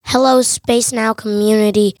Hello, Space Now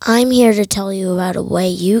community. I'm here to tell you about a way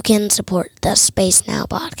you can support the Space Now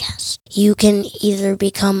podcast. You can either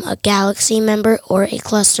become a Galaxy member or a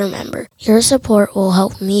Cluster member. Your support will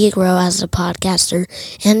help me grow as a podcaster,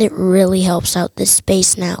 and it really helps out the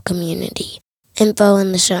Space Now community. Info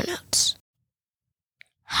in the show notes.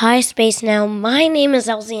 Hi, Space Now. My name is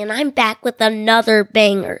Elsie, and I'm back with another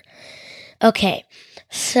banger. Okay,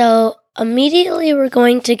 so immediately we're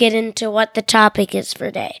going to get into what the topic is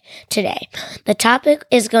for today. The topic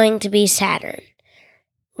is going to be Saturn.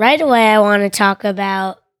 Right away, I want to talk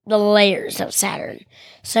about the layers of Saturn.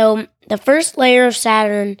 So the first layer of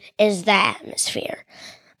Saturn is the atmosphere.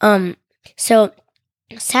 So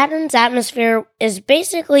Saturn's atmosphere is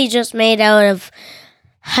basically just made out of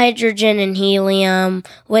hydrogen and helium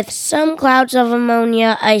with some clouds of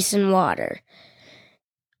ammonia, ice and water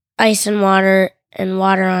and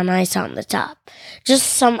water on ice on the top. Just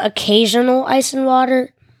some occasional ice and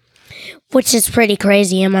water, which is pretty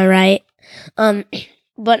crazy, am I right?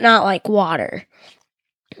 But not like water.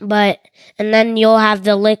 And then you'll have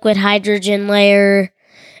the liquid hydrogen layer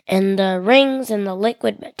and the rings and the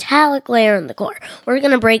liquid metallic layer in the core. We're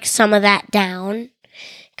going to break some of that down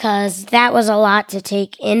because that was a lot to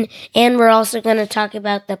take in. And we're also going to talk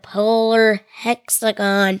about the polar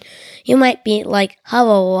hexagon. You might be like,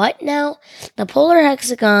 hello, what now? The polar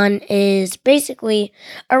hexagon is basically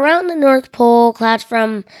around the North Pole, clouds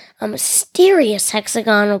from a mysterious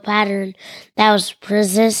hexagonal pattern that was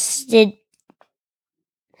persisted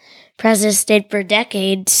for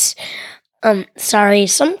decades.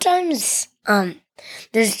 Sometimes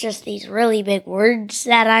there's just these really big words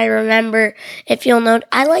that I remember. If you'll note,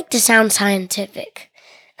 I like to sound scientific,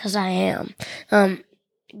 because I am.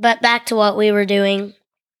 But back to what we were doing.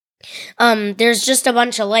 There's just a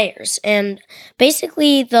bunch of layers, and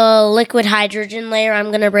basically the liquid hydrogen layer, I'm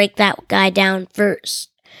going to break that guy down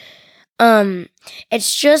first.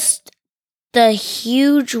 It's just the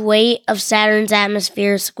huge weight of Saturn's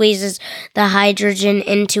atmosphere squeezes the hydrogen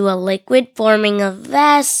into a liquid, forming a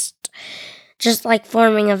vast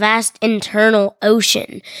internal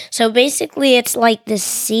ocean. So basically it's like the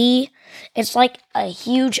sea. It's like a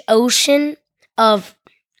huge ocean of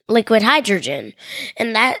liquid hydrogen.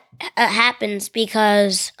 And that happens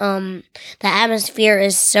because the atmosphere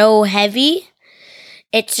is so heavy,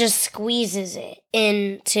 it just squeezes it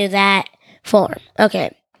into that form.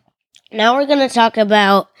 Okay, now we're going to talk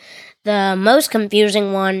about the most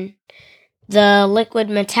confusing one, the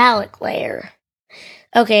liquid metallic layer.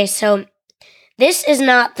 Okay, so this is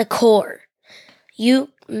not the core. You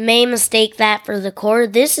may mistake that for the core.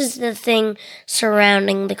 This is the thing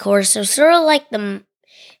surrounding the core. So sort of like the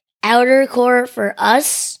outer core for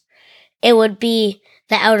us, it would be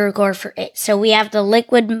the outer core for it. So we have the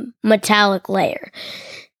liquid metallic layer.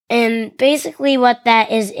 And basically what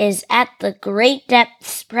that is at the great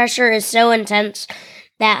depths, pressure is so intense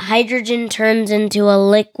that hydrogen turns into a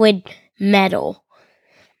liquid metal.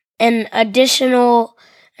 An additional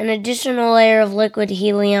layer of liquid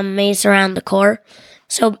helium may surround the core.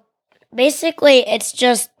 So basically it's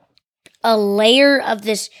just a layer of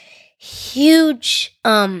this huge,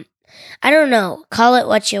 I don't know, call it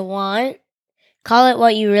what you want. Call it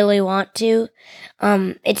what you really want to.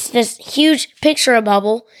 It's this picture a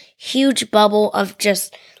bubble, huge bubble of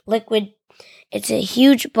just liquid. It's a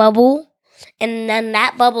huge bubble, and then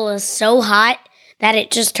that bubble is so hot that it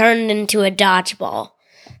just turned into a dodgeball.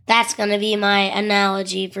 That's going to be my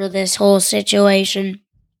analogy for this whole situation.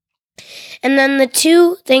 And then the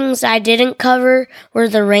two things I didn't cover were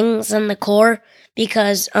the rings and the core,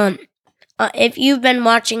 because if you've been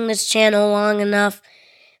watching this channel long enough,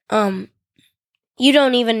 you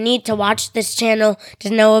don't even need to watch this channel to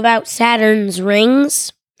know about Saturn's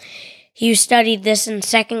rings. You studied this in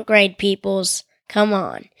second grade, peoples. Come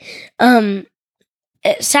on.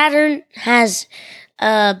 Saturn has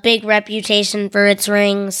a big reputation for its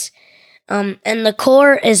rings. And the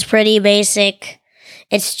core is pretty basic.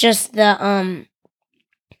 It's just at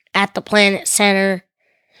the planet center.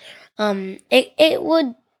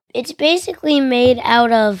 It's basically made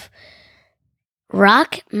out of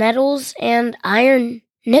rock, metals, and iron,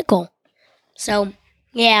 nickel. So,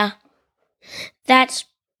 yeah, that's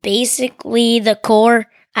basically the core.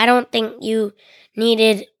 I don't think you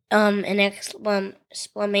needed an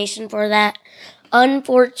explanation for that.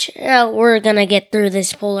 Unfortunately, we're going to get through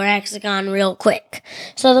this polar hexagon real quick.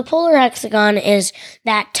 So the polar hexagon is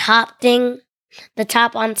that top thing, the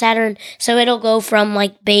top on Saturn. So it'll go from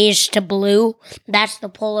like beige to blue. That's the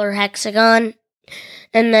polar hexagon.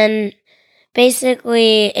 And then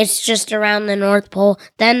basically, it's just around the North Pole.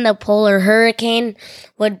 Then the polar hurricane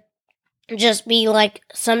would just be like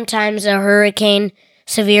sometimes a hurricane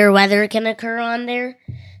severe weather can occur on there.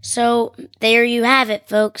 So there you have it,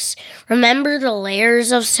 folks. Remember the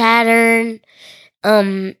layers of Saturn,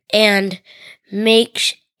 and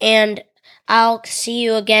and I'll see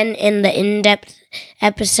you again in the in-depth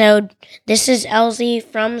episode. This is Elsie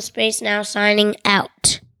from Space Now signing out.